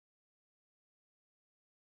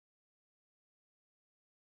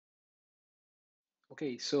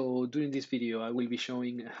Okay, so during this video, I will be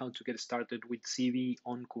showing how to get started with zeebe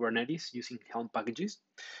on Kubernetes using Helm packages.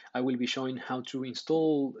 I will be showing how to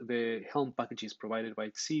install the Helm packages provided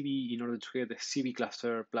by zeebe in order to get the zeebe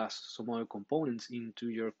cluster plus some other components into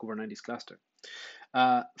your Kubernetes cluster.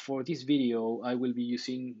 For this video, I will be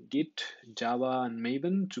using Git, Java, and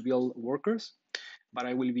Maven to build workers, but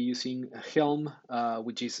I will be using Helm,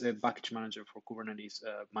 which is a package manager for Kubernetes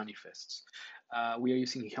manifests. We are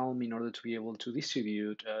using Helm in order to be able to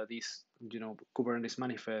distribute these, Kubernetes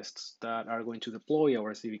manifests that are going to deploy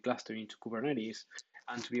our zeebe cluster into Kubernetes,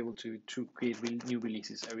 and to be able to create new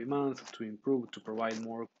releases every month, to improve, to provide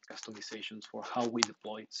more customizations for how we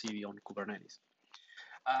deploy zeebe on Kubernetes.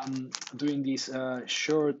 During this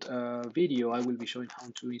short video, I will be showing how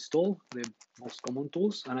to install the most common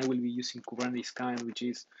tools, and I will be using Kubernetes Kind, which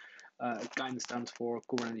is Kind stands for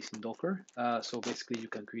Kubernetes in Docker. So basically, you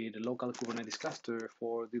can create a local Kubernetes cluster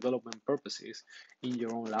for development purposes in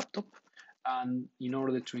your own laptop. And in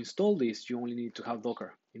order to install this, you only need to have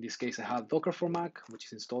Docker. In this case, I have Docker for Mac, which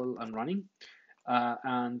is installed and running,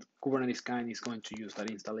 and Kubernetes Kind is going to use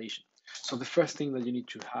that installation. So the first thing that you need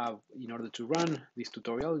to have in order to run this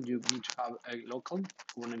tutorial, you need to have a local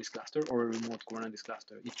Kubernetes cluster or a remote Kubernetes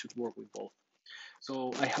cluster. It should work with both.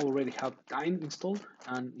 So I have already have Kind installed,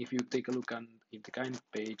 and if you take a look at the Kind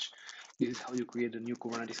page, this is how you create a new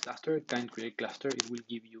Kubernetes cluster. Kind create cluster, it will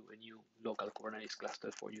give you a new local Kubernetes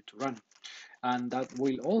cluster for you to run. And that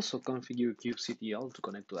will also configure kubectl to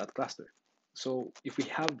connect to that cluster. So if we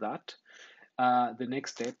have that, the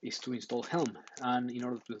next step is to install Helm. And in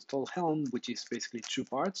order to install Helm, which is basically two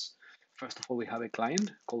parts, first of all, we have a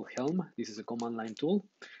client called Helm. This is a command line tool.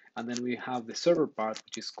 And then we have the server part,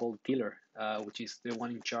 which is called Tiller, which is the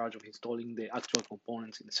one in charge of installing the actual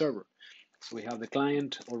components in the server. So we have the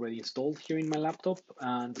client already installed here in my laptop,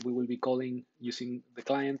 and we will be calling using the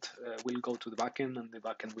client. We'll go to the backend, and the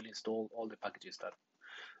backend will install all the packages that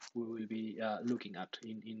we will be looking at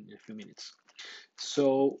in a few minutes.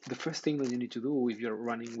 So the first thing that you need to do if you're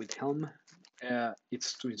running with Helm,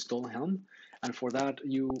 it's to install Helm. And for that,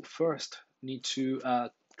 you first need to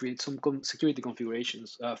create some security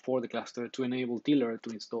configurations for the cluster to enable Tiller to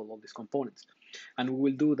install all these components. And we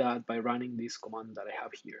will do that by running this command that I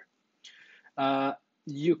have here.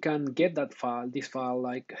 You can get that file, this file,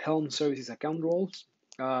 like Helm services account roles,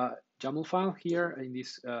 YAML file here in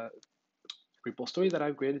this repository that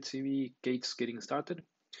I've created, CV Gates Getting Started.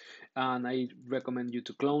 And I recommend you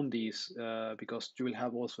to clone these because you will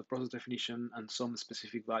have also a process definition and some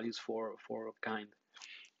specific values for kind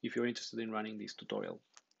if you're interested in running this tutorial.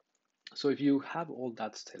 So if you have all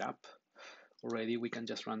that set up already, we can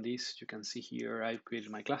just run this. You can see here I've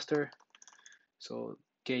created my cluster. So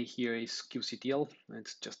K here is kubectl,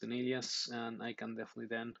 it's just an alias, and I can definitely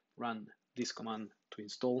then run this command to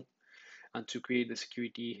install and to create the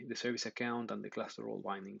security, the service account, and the cluster role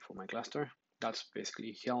binding for my cluster. That's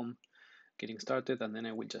basically Helm getting started, and then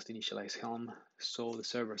I will just initialize Helm so the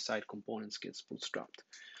server-side components gets bootstrapped.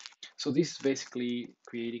 So this is basically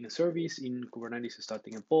creating a service in Kubernetes,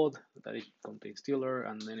 starting a pod that it contains Tiller,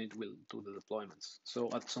 and then it will do the deployments. So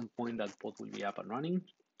at some point that pod will be up and running,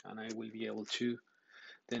 and I will be able to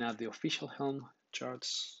then add the official Helm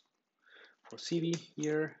charts for zeebe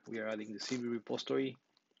here. We are adding the zeebe repository,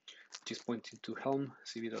 which is pointing to Helm,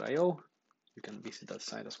 zeebe.io. You can visit that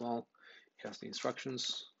site as well. It has the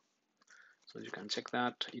instructions. So you can check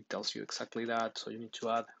that. It tells you exactly that. So you need to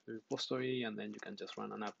add the repository, and then you can just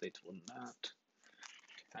run an update on that.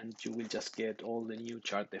 And you will just get all the new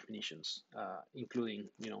chart definitions, including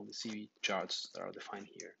the zeebe charts that are defined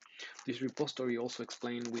here. This repository also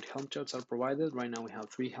explains which Helm charts are provided. Right now we have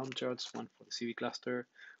 3 Helm charts, one for the zeebe cluster,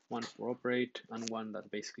 one for operate, and one that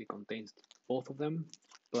basically contains both of them,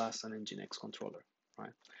 plus an Nginx controller.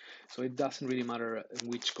 Right. So it doesn't really matter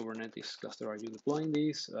which Kubernetes cluster are you deploying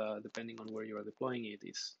these, depending on where you are deploying it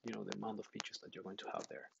is, the amount of features that you're going to have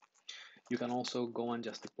there. You can also go and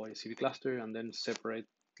just deploy a zeebe cluster and then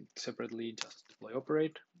separately just deploy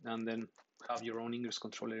operate, and then have your own ingress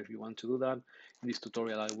controller if you want to do that. In this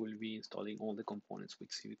tutorial, I will be installing all the components with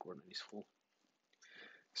zeebe Kubernetes full.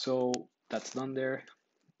 So that's done there.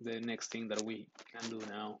 The next thing that we can do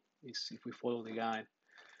now is, if we follow the guide,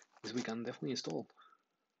 is we can definitely install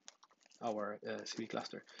our zeebe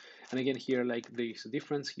cluster. And again, here, like, there is a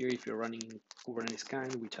difference here. If you're running Kubernetes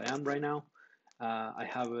Kind, which I am right now, I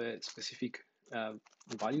have a specific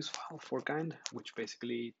values file for Kind, which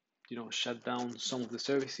basically shut down some of the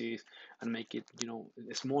services and make it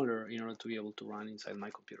smaller in order to be able to run inside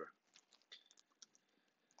my computer.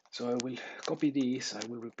 So I will copy this. I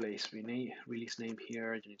will replace release name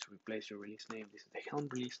here. You need to replace your release name. This is the Helm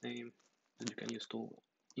release name, and you can use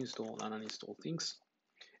install and uninstall things,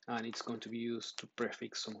 and it's going to be used to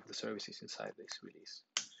prefix some of the services inside this release.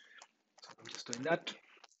 So I'm just doing that.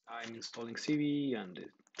 I'm installing zeebe, and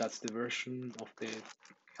that's the version of the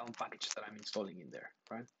Helm package that I'm installing in there,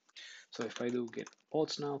 right? So if I do get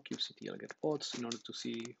pods now, kubectl get pods in order to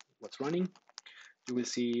see what's running, you will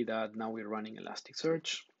see that now we're running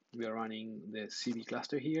Elasticsearch, we are running the zeebe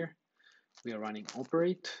cluster here, we are running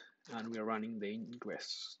operate, and we are running the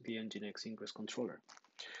ingress, the nginx ingress controller.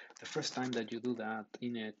 The first time that you do that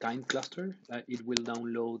in a timed cluster, it will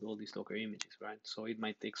download all these Docker images, right? So it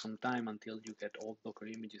might take some time until you get all Docker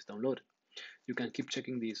images downloaded. You can keep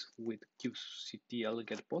checking this with kubectl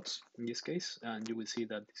get pods in this case, and you will see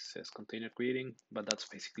that this says container creating, but that's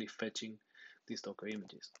basically fetching these Docker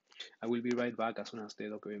images. I will be right back as soon as the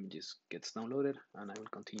Docker images gets downloaded, and I will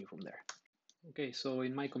continue from there. Okay, so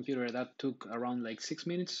in my computer that took around like 6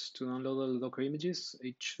 minutes to download all the Docker images.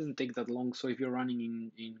 It shouldn't take that long. So if you're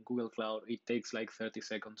running in Google Cloud, it takes like 30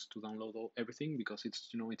 seconds to download everything because it's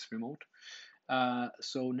remote.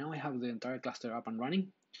 So now I have the entire cluster up and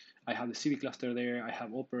running. I have the zeebe cluster there. I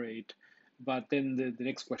have operate. But then the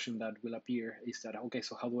next question that will appear is that, okay,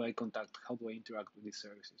 so how do I interact with these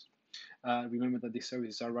services? Remember that these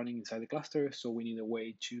services are running inside the cluster, so we need a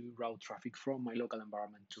way to route traffic from my local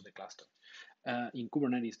environment to the cluster. In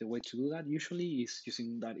Kubernetes, the way to do that usually is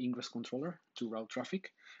using that ingress controller to route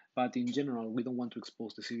traffic. But in general, we don't want to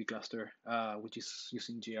expose the zeebe cluster, which is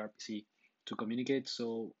using gRPC to communicate.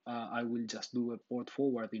 So I will just do a port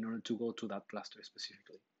forward in order to go to that cluster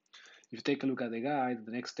specifically. If you take a look at the guide,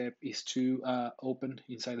 the next step is to open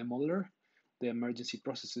inside the modeler the emergency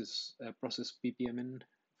process ppmn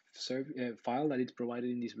file that is provided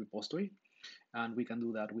in this repository. And we can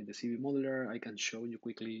do that with the zeebe modeler. I can show you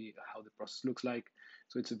quickly how the process looks like.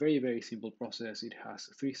 So it's a very, very simple process. It has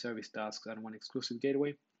 3 service tasks and 1 exclusive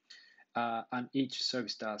gateway. And each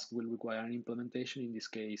service task will require an implementation, in this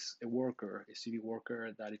case, a worker, a zeebe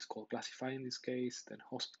worker that it's called classify in this case, then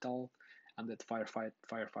hospital, and then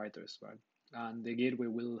firefighters, right? And the gateway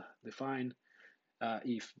will define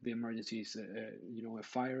if the emergency is, a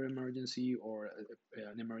fire emergency or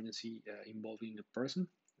an emergency involving a person.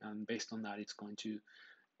 And based on that, it's going to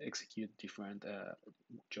execute different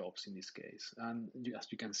jobs in this case. And as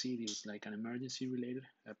you can see, this is like an emergency related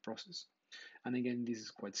process. And again, this is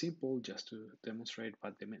quite simple just to demonstrate,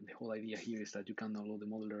 but the whole idea here is that you can download the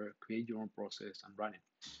modeler, create your own process, and run it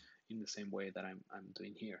in the same way that I'm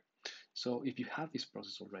doing here. So if you have this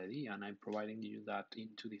process already, and I'm providing you that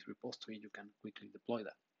into this repository, you can quickly deploy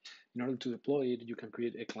that. In order to deploy it, you can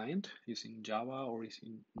create a client using Java or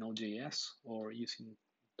using Node.js or using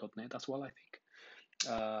 .NET as well, I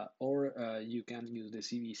think. Or you can use the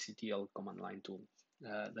zeebe-ctl command line tool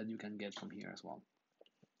that you can get from here as well.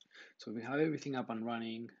 So if we have everything up and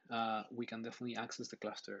running, we can definitely access the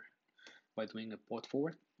cluster by doing a port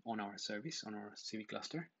forward on our service, on our zeebe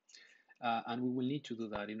cluster. And we will need to do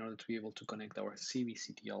that in order to be able to connect our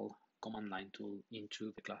zeebe-ctl command line tool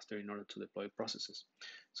into the cluster in order to deploy processes.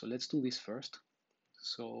 So let's do this first.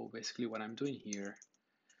 So basically what I'm doing here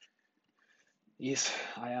is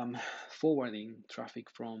I am forwarding traffic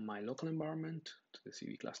from my local environment to the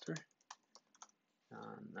zeebe cluster.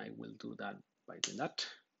 And I will do that by doing that,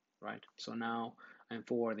 right? So now I'm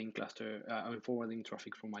forwarding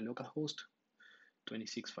traffic from my local host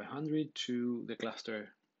 26500 to the cluster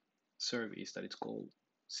service that it's called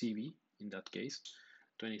zeebe, in that case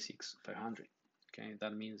 26500. Okay,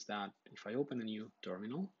 that means that if I open a new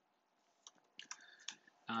terminal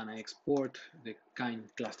and I export the kind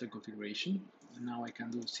cluster configuration, now I can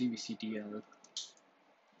do zeebe-ctl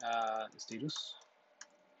status,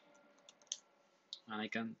 and I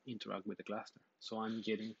can interact with the cluster. So I'm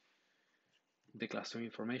getting the cluster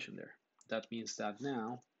information there. That means that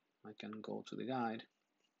now I can go to the guide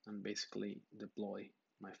and basically deploy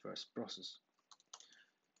my first process.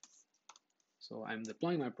 So I'm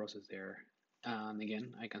deploying my process there, and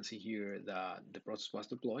again I can see here that the process was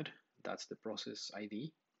deployed. That's the process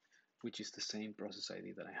ID, which is the same process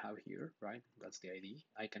ID that I have here, right? That's the ID.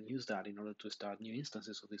 I can use that in order to start new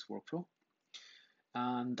instances of this workflow.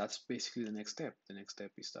 And that's basically the next step. The next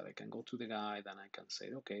step is that I can go to the guide and I can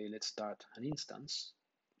say, okay, let's start an instance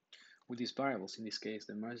with these variables. In this case,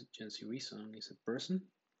 the emergency reason is a person.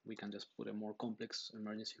 We can just put a more complex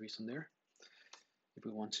emergency reason there if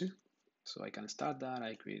we want to. So I can start that.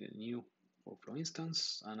 I create a new workflow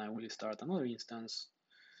instance, and I will start another instance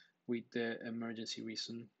with the emergency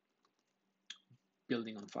reason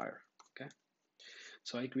building on fire. Okay.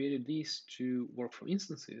 So I created these two workflow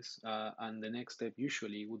instances, and the next step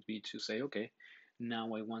usually would be to say, okay,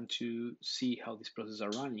 Now I want to see how these processes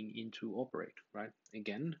are running into operate, right?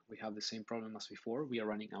 Again, we have the same problem as before. We are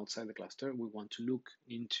running outside the cluster. We want to look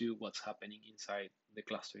into what's happening inside the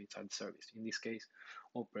cluster, inside the service. In this case,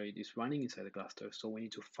 operate is running inside the cluster, so we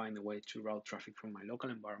need to find a way to route traffic from my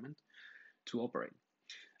local environment to operate.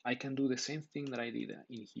 I can do the same thing that I did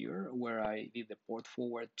in here, where I did the port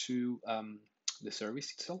forward to the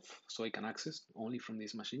service itself, so I can access only from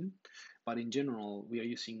this machine. But in general, we are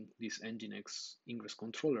using this Nginx ingress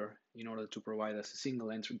controller in order to provide us a single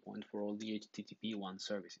entry point for all the HTTP1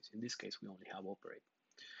 services. In this case, we only have operate.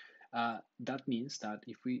 That means that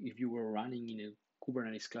if you were running in a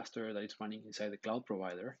Kubernetes cluster that is running inside the cloud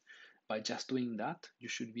provider, by just doing that, you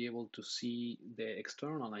should be able to see the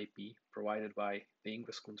external IP provided by the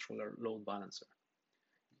ingress controller load balancer.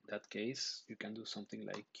 In that case, you can do something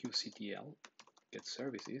like kubectl get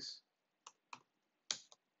services,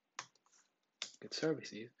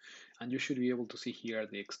 and you should be able to see here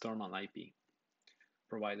the external IP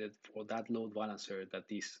provided for that load balancer that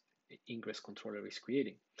this ingress controller is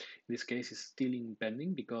creating. In this case, it's still in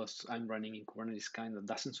pending because I'm running in Kubernetes kind that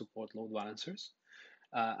doesn't support load balancers.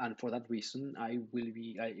 And for that reason,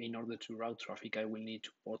 in order to route traffic, I will need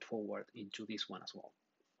to port forward into this one as well.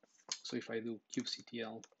 So if I do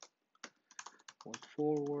kubectl port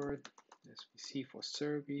forward, SVC for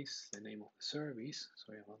service, the name of the service,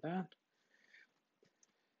 sorry about that,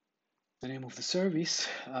 the name of the service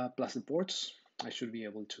plus the ports, I should be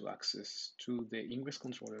able to access to the ingress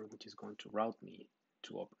controller, which is going to route me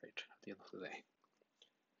to operate at the end of the day.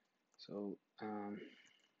 So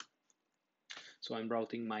I'm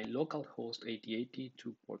routing my local host 8080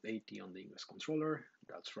 to port 80 on the ingress controller.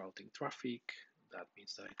 That's routing traffic. That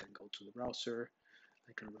means that I can go to the browser,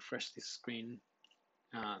 I can refresh this screen,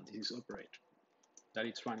 and this is operate. That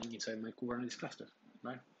it's running inside my Kubernetes cluster,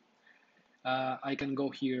 right? I can go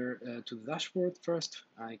here to the dashboard first.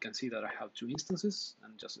 I can see that I have 2 instances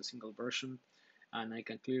and just a single version. And I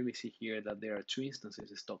can clearly see here that there are 2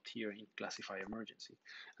 instances stopped here in classify emergency.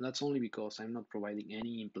 And that's only because I'm not providing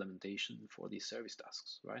any implementation for these service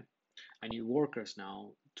tasks, right? I need workers now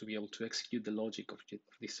to be able to execute the logic of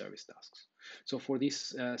these service tasks. So for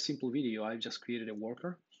this simple video, I've just created a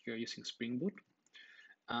worker here using Spring Boot.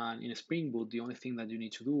 And in a Spring Boot, the only thing that you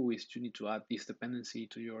need to do is you need to add this dependency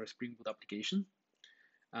to your Spring Boot application.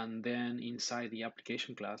 And then inside the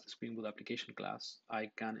application class, the Spring Boot application class, I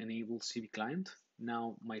can enable CB client.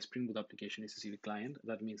 Now my Spring Boot application is a CB client.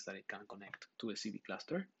 That means that it can connect to a CB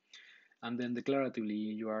cluster. And then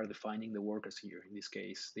declaratively, you are defining the workers here. In this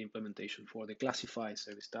case, the implementation for the classify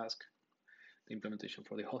service task, the implementation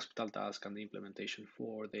for the hospital task, and the implementation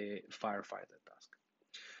for the firefighter task.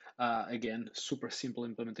 Again, super simple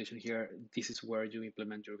implementation here. This is where you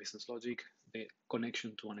implement your business logic, the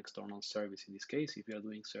connection to an external service in this case, if you are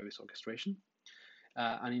doing service orchestration.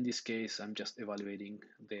 And in this case, I'm just evaluating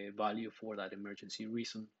the value for that emergency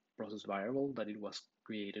reason process variable that it was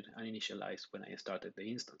created and initialized when I started the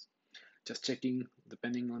instance. Just checking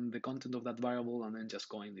depending on the content of that variable and then just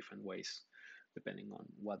going different ways depending on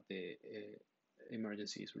what the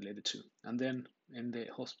emergency is related to. And then in the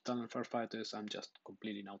hospital and firefighters, I'm just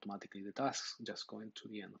completing automatically the tasks, just going to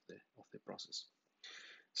the end of the process.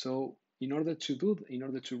 So in order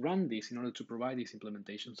to run this, in order to provide these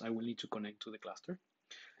implementations, I will need to connect to the cluster.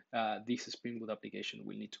 This Spring Boot application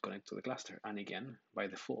will need to connect to the cluster. And again, by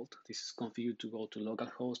default, this is configured to go to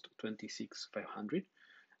localhost 26500,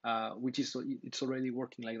 which is it's already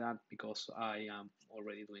working like that because I am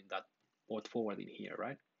already doing that port forwarding here,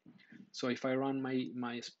 right? So if I run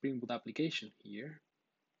my Spring Boot application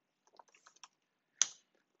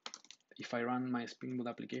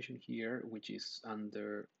here, which is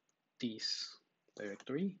under this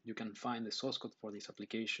directory, you can find the source code for this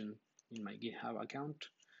application in my GitHub account,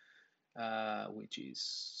 which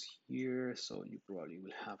is here. So you probably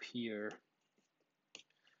will have here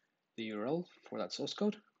the URL for that source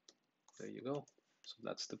code. There you go. So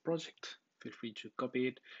that's the project. Feel free to copy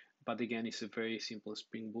it. But again, it's a very simple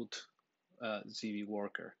Spring Boot ZB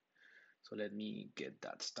worker. So let me get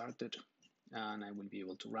that started, and I will be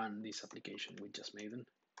able to run this application with just Maven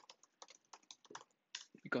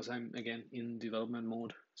because I'm again in development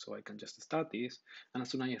mode. So I can just start this, and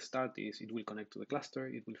as soon as I start this, it will connect to the cluster.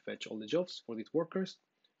 It will fetch all the jobs for these workers,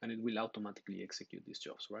 and it will automatically execute these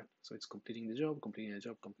jobs, right? So it's completing the job, completing the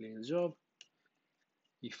job, completing the job.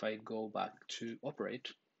 If I go back to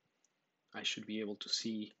operate, I should be able to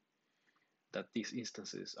see that these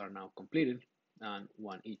instances are now completed, and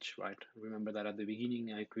one each, right? Remember that at the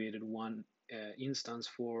beginning I created one instance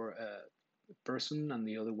for a person and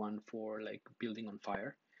the other one for like building on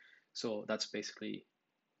fire. So that's basically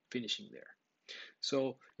finishing there.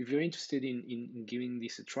 So if you're interested in giving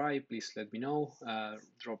this a try, please let me know.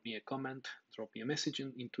 Drop me a comment, drop me a message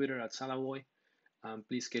in Twitter at Salaboy.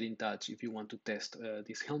 Please get in touch if you want to test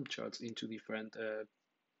these Helm charts into different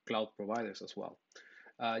cloud providers as well.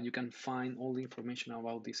 You can find all the information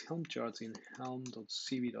about these Helm charts in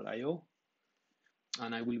helm.zeebe-io.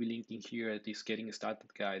 And I will be linking here this getting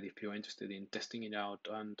started guide if you're interested in testing it out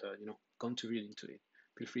and contributing to it.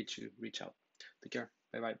 Feel free to reach out. Take care.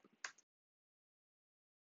 Bye bye.